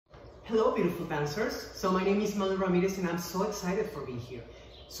Hello, beautiful dancers. So my name is Emmanuel Ramirez and I'm so excited for being here.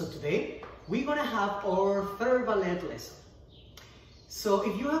 So today, we're gonna have our third ballet lesson. So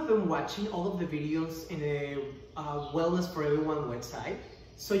if you have been watching all of the videos in the Wellness for Everyone website,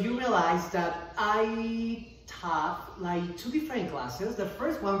 so you realize that I have like two different classes. The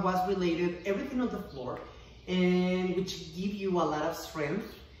first one was related everything on the floor, and which give you a lot of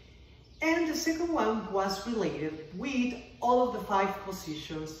strength. And the second one was related with all of the 5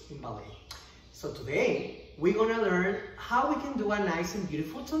 positions in ballet. So today, we're gonna learn how we can do a nice and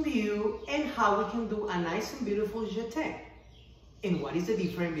beautiful tendu and how we can do a nice and beautiful jeté. And what is the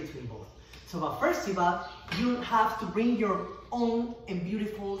difference between both? So but first of all, you have to bring your own and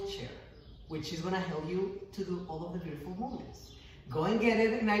beautiful chair, which is gonna help you to do all of the beautiful movements. Go and get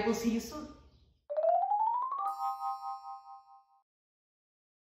it and I will see you soon.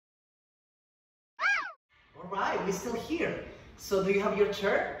 Alright, we're still here. So do you have your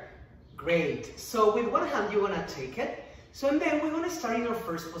chair? Great. So with one hand you're gonna take it. So and then we're gonna start in our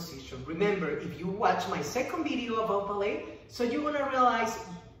first position. Remember, if you watch my second video about ballet, so you're gonna realize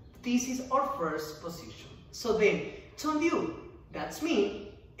this is our first position. So then, tendu, that's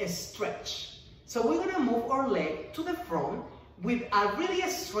mean a stretch. So we're gonna move our leg to the front with a really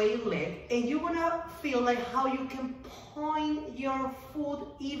straight leg, and you're gonna feel like how you can point your foot,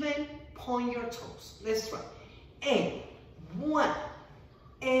 even point your toes. Let's try. And 1,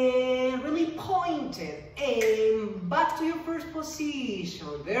 and really point it, and back to your first position.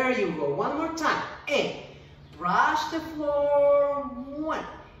 There you go. One more time. And brush the floor. 1,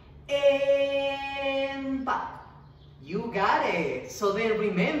 and back. You got it. So then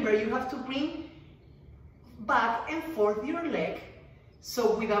remember, you have to bring back and forth your leg.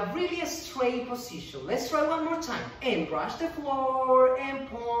 So with a really straight position. Let's try one more time. And brush the floor and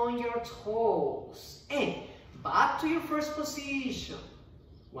point your toes. And back to your first position.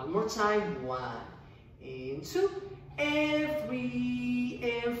 One more time. 1, and 2, and 3,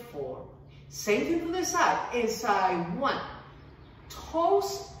 and 4. Same thing to the side. Inside. 1.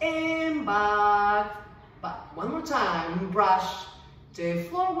 Toes and back. Back. One more time. Brush the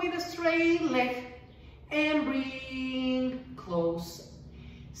floor with a straight leg. And bring close.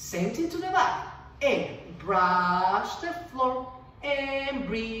 Same thing to the back. And brush the floor and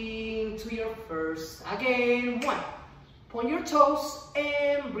bring to your first. Again, 1. Point your toes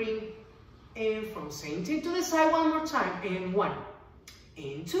and bring. And from same thing to the side one more time. And 1,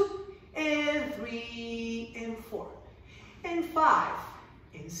 and 2, and 3, and 4, and 5,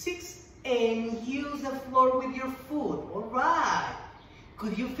 and 6, and use the floor with your foot. All right.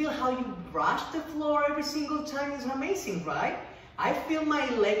 Could you feel how you brush the floor every single time? It's amazing, right? I feel my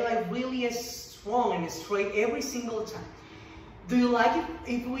leg like really strong and straight every single time. Do you like it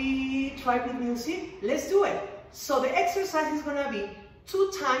if we try with music? Let's do it. So the exercise is gonna be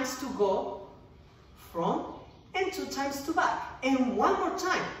 2 times to go front and 2 times to back. And one more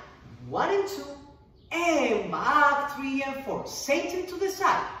time. 1 and 2, and back, 3 and 4. Same thing to the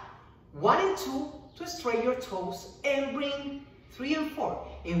side. 1 and 2 to straighten your toes and bring 3 and 4.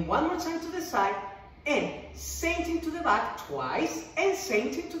 And one more time to the side, and same thing to the back twice, and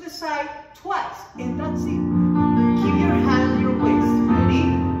same thing to the side twice. And that's it. Keep your hand on your waist. Ready?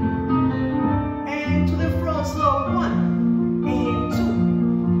 And to the front, slow. 1, and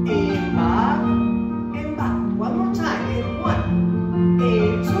 2, and back, one more time. And 1,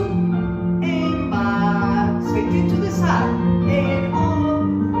 and 2, and back. Same thing to the side. And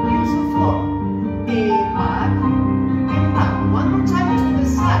on, use the floor. And back. One more time to the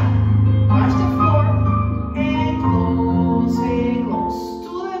side. Brush the floor and close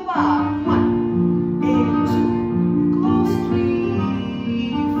to the back. 1, and 2, close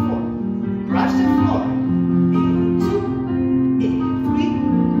 3, 4. Brush the floor and 2, and 3,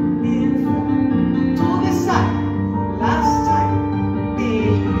 and 4. To the side. Last time. And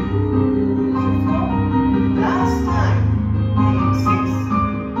use the floor. Last time. And 6,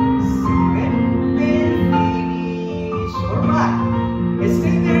 7, and finish. All right.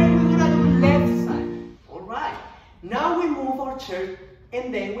 Stay there and we're gonna do left side. Alright. Now we move our chair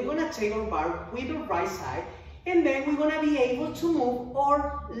and then we're gonna take our bar with the right side and then we're gonna be able to move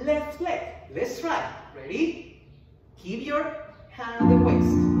our left leg. Let's try. Ready? Keep your hand on the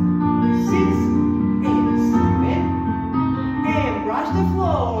waist. 6, and 7, and brush the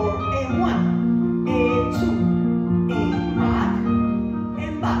floor. And 1, and 2, and back.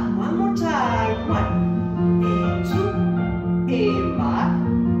 One more time. 1, and 2, and back,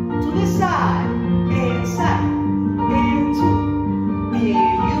 to the side, and 2, and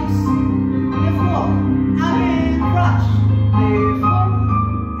use the floor, and brush the floor,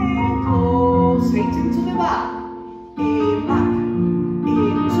 and close, same thing to the back, and back,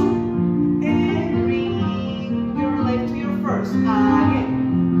 and 2,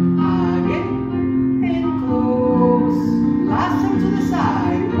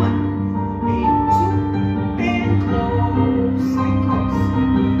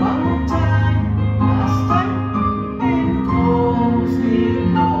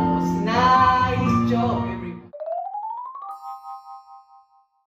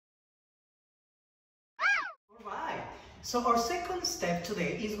 So our second step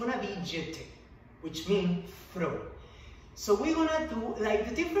today is gonna be jeté, which means throw. So we're gonna do, like,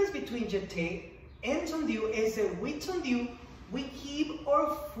 the difference between jeté and tendu is that with tendu, we keep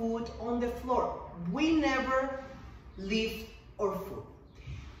our foot on the floor. We never lift our foot.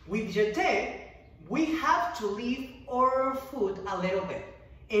 With jeté, we have to lift our foot a little bit.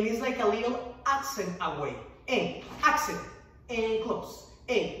 And it's like a little accent away. And accent, and close.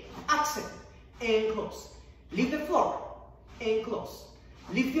 And accent, and close. Leave the floor, and close.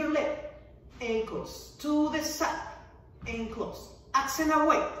 Lift your leg, and close. To the side, and close. Accent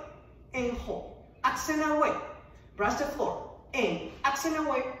away, and hold. Accent away. Brush the floor, and accent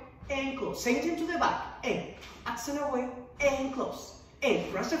away, and close. Same thing to the back, and accent away, and close.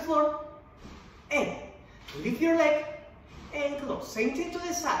 And brush the floor, and lift your leg, and close. Same thing to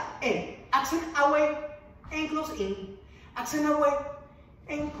the side, and accent away, and close in. Accent away,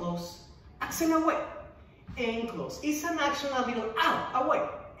 and close. Accent away, and close. It's an action a little out, away,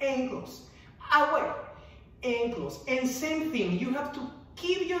 and close. Away, and close. And same thing, you have to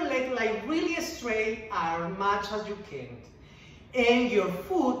keep your leg like really straight as much as you can. And your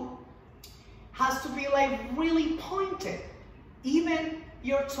foot has to be like really pointed. Even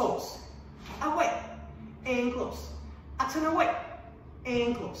your toes. Away, and close. Accent away,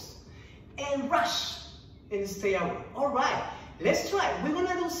 and close. And rush, and stay away. All right, let's try. We're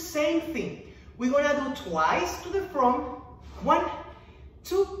gonna do same thing. We're gonna do twice to the front. 1,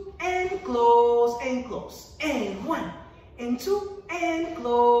 2, and close, and close. And 1, and 2, and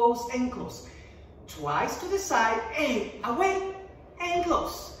close, and close. Twice to the side, and away, and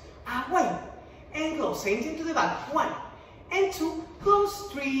close. Away, and close. Same thing to the back. 1, and 2, close,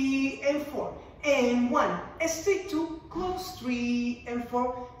 3, and 4. And 1, stick 2, close, 3, and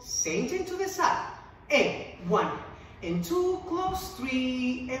 4. Same thing to the side. And 1, and 2, close,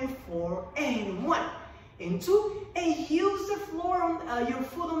 3, and 4. And 1, and 2, and use the floor on your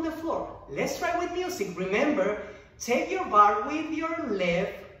foot on the floor. Let's try with music. Remember, take your bar with your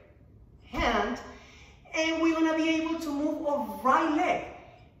left hand, and we're gonna be able to move our right leg.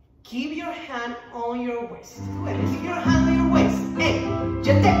 Keep your hand on your waist. Keep your hand on your waist. And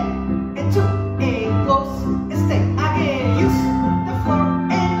jeté, and 2, and close, stay. Again, use the floor,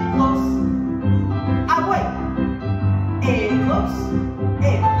 and close. Away, and close,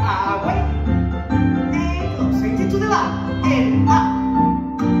 and away, and close. Same thing to the back, and up,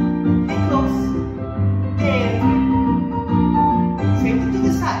 and close, and 3. Same thing to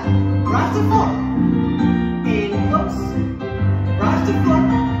the side. Brush the floor, and close. Brush the floor,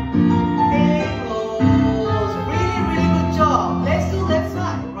 and close. Really, really good job. Let's do left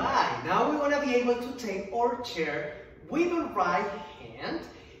side. Right. Now we're gonna be able to take our chair with the right hand,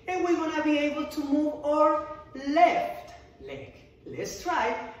 and we're gonna be able to move our left leg. Let's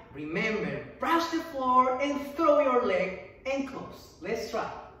try. Remember, brush the floor and throw your leg and close. Let's try.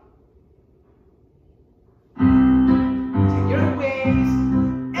 Take your waist,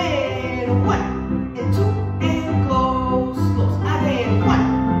 and 1, and 2, and close, close. Again, 1,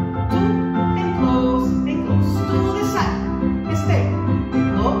 2, and close, to the side. Stay,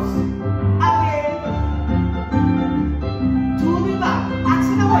 close. Again, to the back.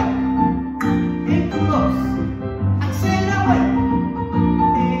 Accent away, and close. Accent away,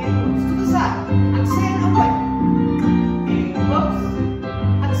 and close to the side. Accent away, and close.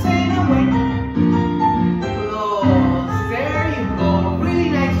 Accent away, close. There you go. Really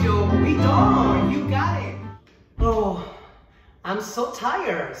nice job. We done. You got it. Oh, I'm so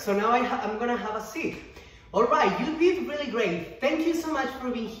tired. So now I'm gonna have a seat. All right, you did really great. Thank you so much for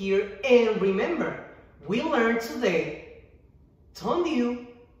being here. And remember, we learned today tendu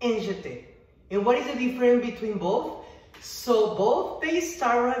and jeté. And what is the difference between both? So both, they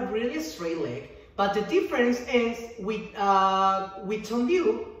start a really straight leg, but the difference is with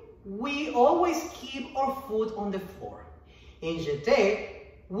tendu, we always keep our foot on the floor. In jeté,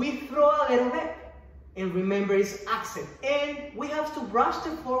 we throw a little bit. And remember, it's accent. And we have to brush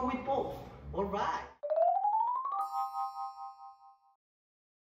the floor with both. All right.